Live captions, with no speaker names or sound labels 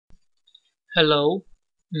Hello,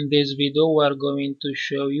 in this video we are going to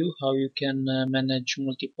show you how you can manage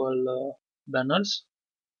multiple banners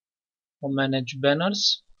or manage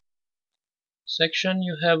banners. Section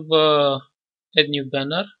you have add new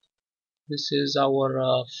banner. This is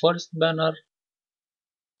our first banner.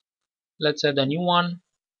 Let's add a new one.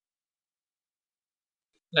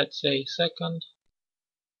 Let's say second.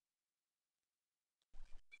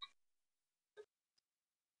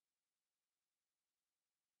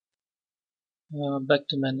 Back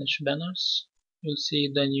to manage banners. You'll see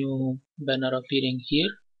the new banner appearing here.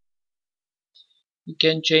 You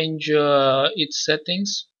can change its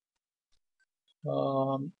settings.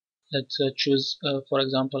 Let's choose for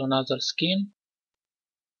example another skin,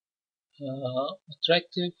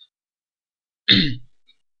 attractive.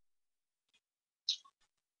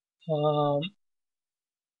 um,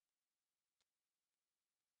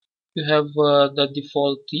 you have the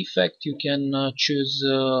default effect. You can choose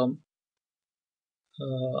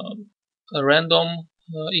a random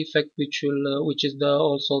effect which is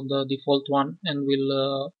also the default one and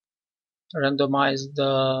will randomize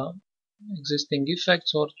the existing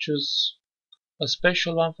effects, or choose a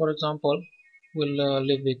special one. For example, we'll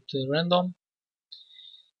leave it random.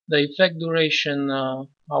 The effect duration,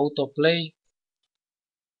 autoplay,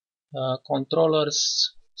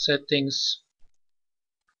 controllers settings,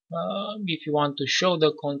 if you want to show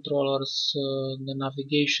the controllers, the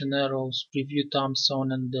navigation arrows, preview thumbs, so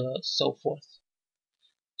on and so forth.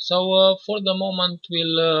 So for the moment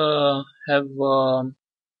we'll have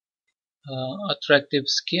attractive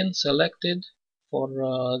skin selected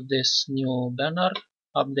for this new banner.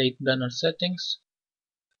 Update banner settings.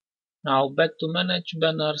 Now back to manage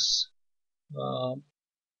banners,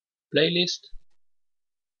 playlist.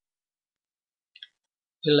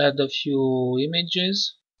 We'll add a few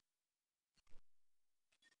images.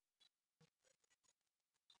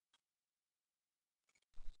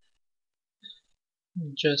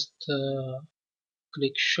 Just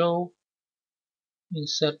click show,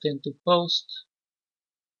 insert into post.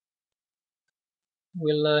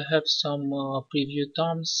 We'll have some preview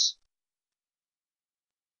thumbs.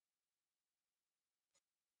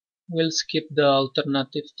 We'll skip the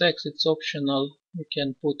alternative text, it's optional. You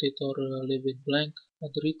can put it or leave it blank.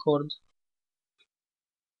 Add record,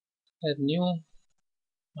 add new,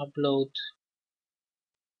 upload.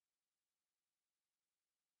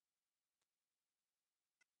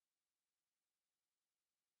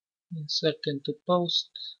 Insert into post,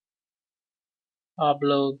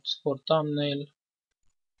 upload for thumbnail,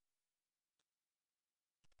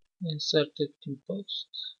 insert it in post,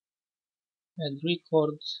 add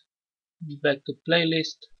record, back to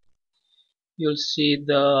playlist. You'll see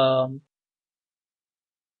the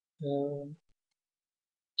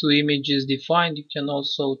two images defined. You can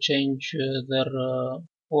also change their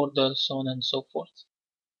order, so on and so forth.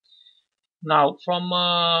 Now from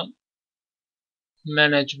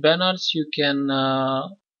manage banners you can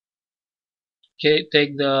take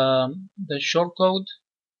the shortcode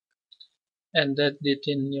and add it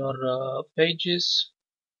in your pages.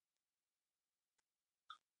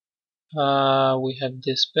 We have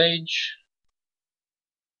this page.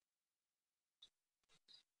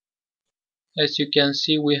 As you can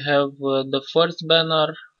see, we have the first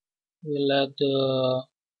banner. We'll add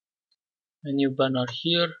a new banner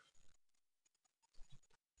here.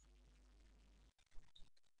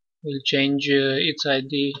 We'll change its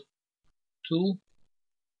ID to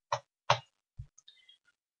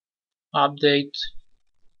update.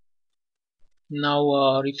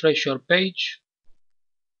 Now refresh your page.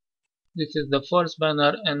 This is the first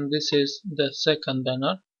banner and this is the second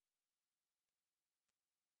banner.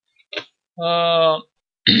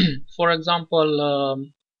 For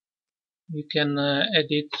example, you can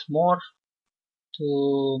edit more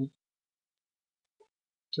to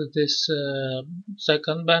this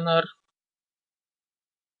second banner.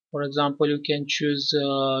 For example, you can choose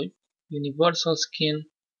universal skin.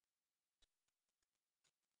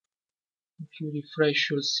 If you refresh,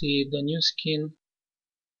 you'll see the new skin.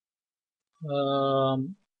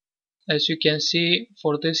 As you can see,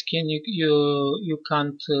 for this skin you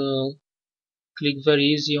can't click very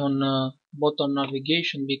easy on bottom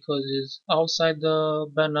navigation because it's outside the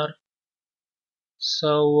banner.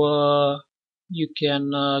 So you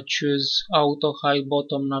can choose auto hide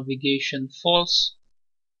bottom navigation false.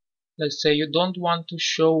 Let's say you don't want to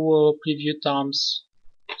show preview thumbs,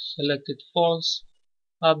 select it false,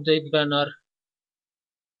 update banner,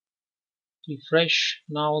 refresh.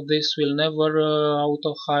 Now this will never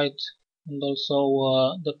auto hide, and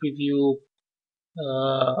also the preview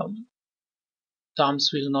thumbs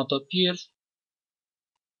will not appear.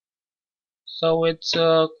 So it's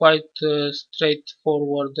quite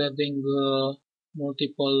straightforward adding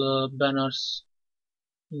multiple banners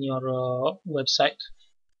in your website.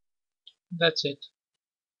 That's it.